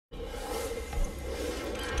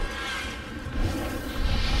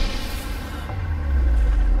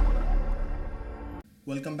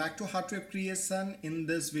Welcome back to Heartwave Creation. In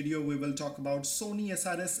this video, we will talk about Sony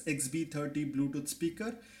SRS XB30 Bluetooth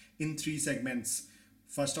speaker in 3 segments.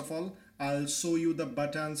 First of all, I'll show you the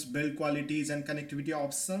buttons, build qualities and connectivity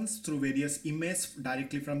options through various images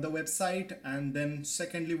directly from the website. And then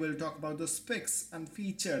secondly, we'll talk about the specs and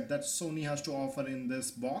feature that Sony has to offer in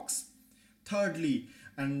this box. Thirdly,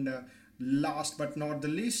 and last but not the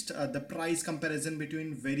least, the price comparison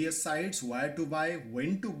between various sites, where to buy,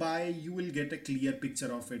 when to buy. You will get a clear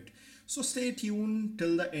picture of it. So stay tuned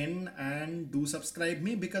till the end and do subscribe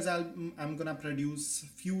me, because I'm gonna produce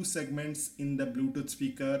few segments in the Bluetooth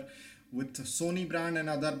speaker with Sony brand and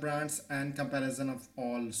other brands and comparison of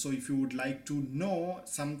all. So if you would like to know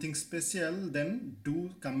something special, then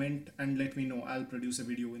do comment and let me know. I'll produce a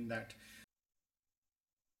video in that.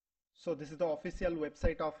 So this is the official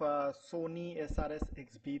website of Sony SRS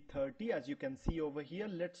XB30. As you can see over here,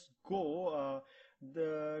 let's go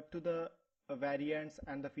to the variants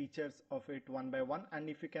and the features of it one by one. And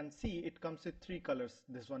if you can see, it comes with 3 colors.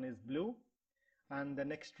 This one is blue and the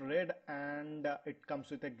next red, and it comes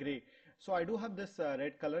with a gray. So I do have this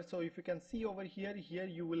red color. So if you can see over here,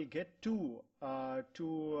 you will get two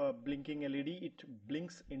blinking LED. It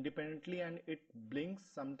blinks independently and it blinks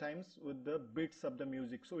sometimes with the bits of the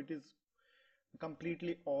music. So it is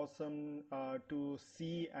completely awesome to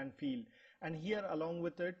see and feel. And here along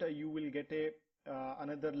with it, you will get a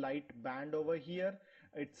another light band over here.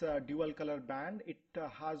 It's a dual color band. It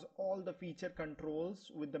has all the feature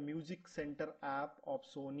controls with the music center app of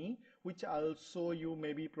Sony, which I'll show you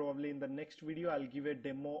maybe probably in the next video. I'll give a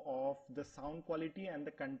demo of the sound quality and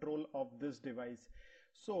the control of this device.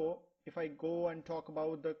 So if I go and talk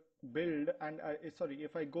about the build and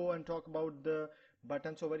if I go and talk about the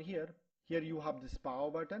buttons over here, you have this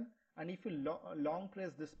power button. And if you long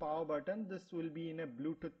press this power button, this will be in a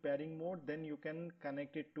Bluetooth pairing mode. Then you can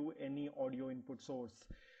connect it to any audio input source.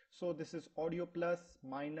 So this is audio plus,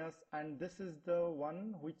 minus, and this is the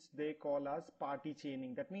one which they call as party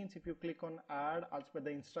chaining. That means if you click on add as per the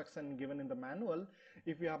instruction given in the manual,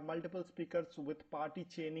 if you have multiple speakers with party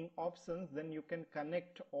chaining options, then you can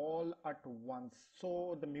connect all at once.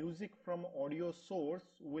 So the music from audio source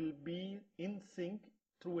will be in sync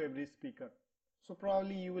through every speaker. So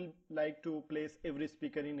probably you will like to place every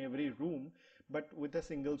speaker in every room, but with a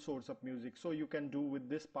single source of music. So you can do with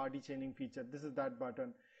this party chaining feature. This is that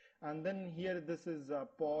button. And then here this is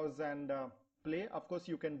pause and play. Of course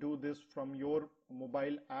you can do this from your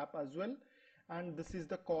mobile app as well. And this is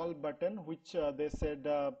the call button, which they said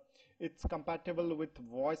it's compatible with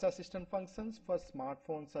voice assistant functions for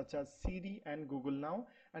smartphones such as Siri and Google Now.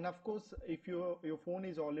 And of course, if your phone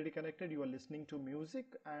is already connected, you are listening to music,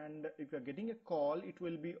 and if you're getting a call, it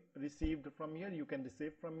will be received from here. You can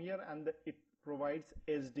receive from here, and it provides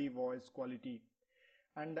HD voice quality.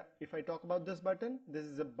 And if I talk about this button, this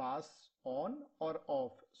is a bass on or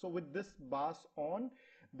off. So with this bass on,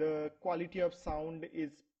 the quality of sound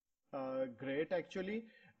is great actually.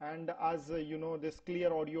 And as you know, this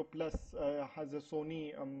Clear Audio Plus has a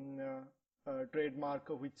Sony trademark,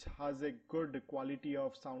 which has a good quality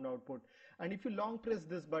of sound output. And if you long press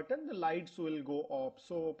this button, the lights will go off.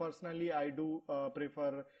 So personally I do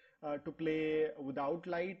prefer to play without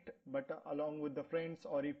light, but along with the friends,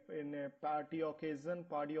 or if in a party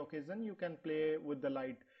occasion you can play with the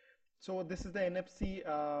light. So this is the NFC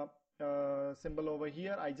symbol over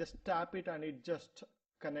here. I just tap it and it just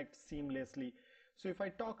connects seamlessly. So if I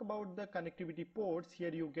talk about the connectivity ports,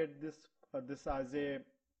 here you get this as a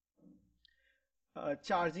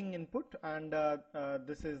charging input, and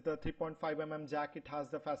this is the 3.5mm jack. It has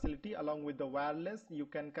the facility along with the wireless. You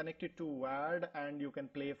can connect it to wired and you can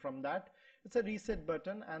play from that. It's a reset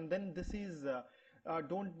button. And then this is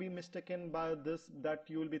don't be mistaken by this, that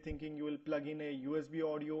you will be thinking you will plug in a USB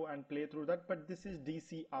audio and play through that, but this is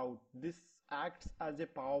DC out. This acts as a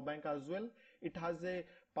power bank as well. It has a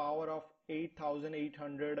power of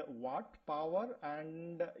 8800 watt power,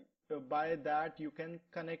 and by that you can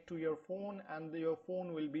connect to your phone and your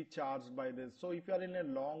phone will be charged by this. So if you are in a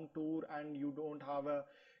long tour and you don't have a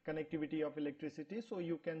connectivity of electricity, so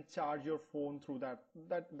you can charge your phone through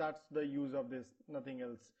that's the use of this, nothing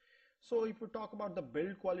else. So if you talk about the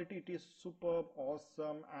build quality, it is superb,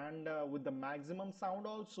 awesome, and with the maximum sound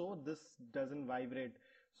also, this doesn't vibrate,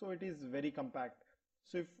 so it is very compact.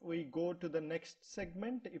 So if we go to the next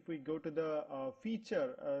segment, if we go to the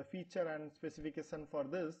feature and specification for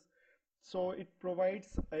this, so it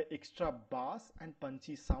provides a extra bass and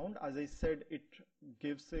punchy sound. As I said, it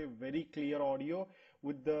gives a very clear audio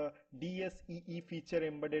with the DSEE feature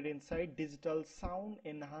embedded inside, digital sound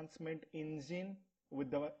enhancement engine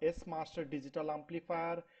with the S Master digital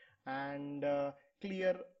amplifier, and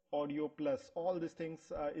clear Audio Plus, all these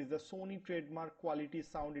things is the Sony trademark quality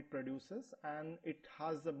sound it produces, and it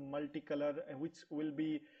has a multicolor which will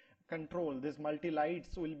be controlled. This multi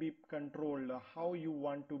lights will be controlled how you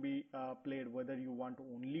want to be played, whether you want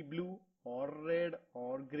only blue or red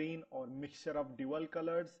or green or mixture of dual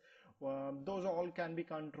colors. Those all can be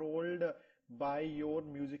controlled by your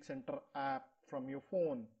Music Center app from your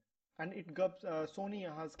phone. And it gives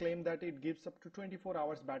Sony has claimed that it gives up to 24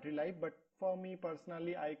 hours battery life, but for me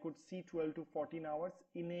personally I could see 12 to 14 hours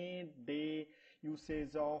in a day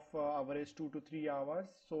usage of average 2 to 3 hours,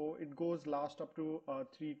 so it goes last up to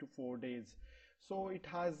 3 to 4 days. So it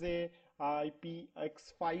has a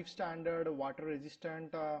IPX5 standard water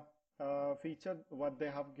resistant feature what they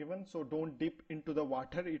have given, so don't dip into the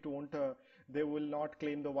water, it won't they will not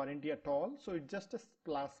claim the warranty at all. So it's just a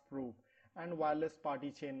splash proof, and wireless party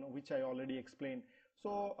chain, which I already explained.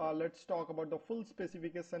 So let's talk about the full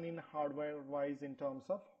specification in hardware wise in terms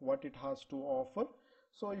of what it has to offer.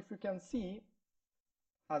 So if you can see,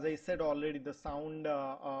 as I said already, the sound,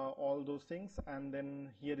 all those things, and then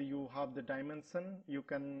here you have the dimension. You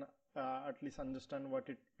can at least understand what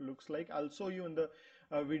it looks like. I'll show you in the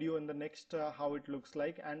video in the next how it looks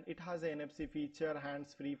like. And it has a NFC feature,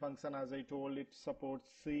 hands-free function, as I told. It supports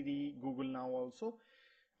Siri, Google Now also.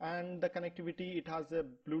 And the connectivity, it has a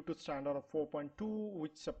Bluetooth standard of 4.2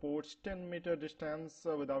 which supports 10-meter distance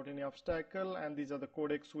without any obstacle, and these are the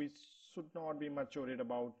codecs we should not be much worried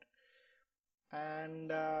about.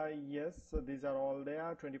 And yes, so these are all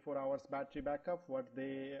there. 24 hours battery backup, what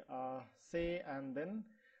they say. And then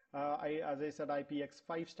as I said,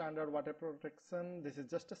 IPX5 standard water protection. This is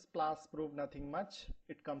just a splash proof, nothing much.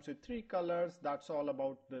 It comes with 3 colors, that's all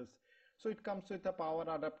about this. So it comes with a power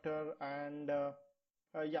adapter, and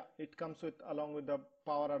yeah, it comes with along with the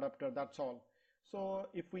power adapter, that's all. So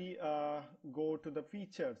if we go to the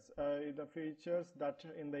features that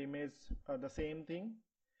in the image, the same thing,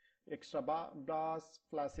 extra blast,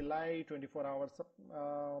 flashy light, 24 hours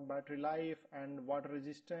battery life, and water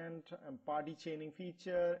resistant, and party chaining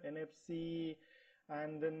feature, NFC,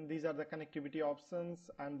 and then these are the connectivity options.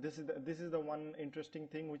 And this is the one interesting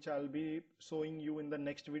thing which I'll be showing you in the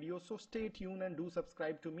next video. So stay tuned and do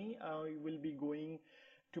subscribe to me. I will be going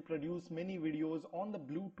to produce many videos on the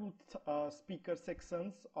Bluetooth speaker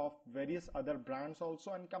sections of various other brands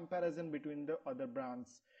also, and comparison between the other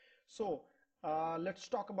brands. So let's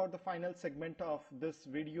talk about the final segment of this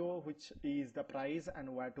video, which is the price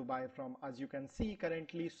and where to buy from. As you can see,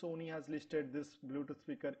 currently Sony has listed this Bluetooth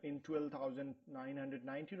speaker in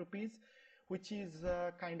 12,990 rupees, which is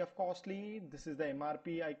kind of costly. This is the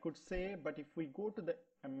MRP, I could say. But if we go to the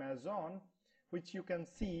Amazon, which you can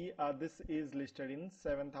see, this is listed in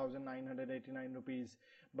 7,989 rupees.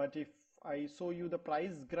 But if I show you the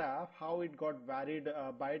price graph, how it got varied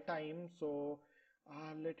by time, so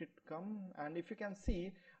let it come. And if you can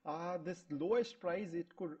see, this lowest price it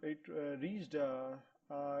reached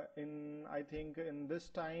in, I think in this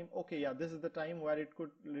time, okay, yeah, this is the time where it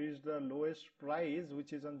could reach the lowest price,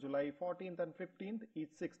 which is on July 14th and 15th,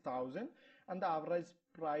 it's 6,000, and the average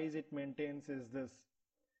price it maintains is this.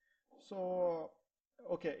 So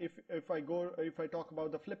okay, if I talk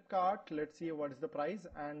about the Flipkart, let's see what is the price,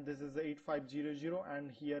 and this is the 8500,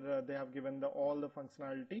 and here they have given all the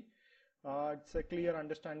functionality. It's a clear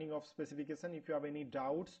understanding of specification. If you have any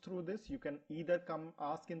doubts through this, you can either come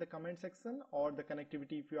ask in the comment section, or the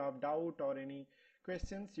connectivity, if you have doubt or any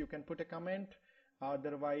questions, you can put a comment.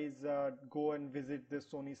 Otherwise go and visit this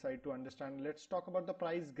Sony site to understand. Let's talk about the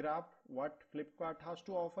price graph, what Flipkart has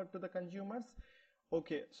to offer to the consumers.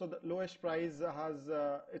 Okay, so the lowest price has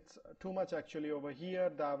it's too much actually over here.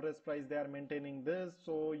 The average price they are maintaining this,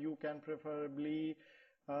 so you can preferably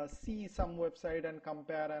see some website and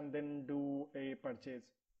compare and then do a purchase.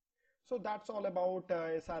 So that's all about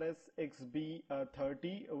SRS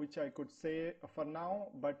XB30, which I could say for now.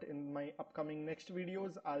 But in my upcoming next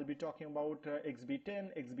videos, I'll be talking about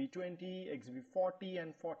XB10, XB20, XB40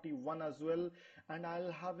 and 41 as well, and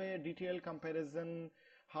I'll have a detailed comparison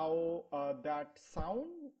how that sound,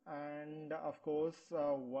 and of course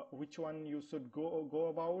which one you should go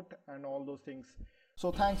about, and all those things. So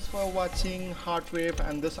thanks for watching Heartwave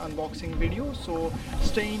and this unboxing video. So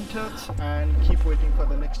stay in touch and keep waiting for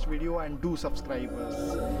the next video, and do subscribe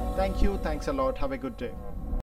us. Thank you, thanks a lot, have a good day.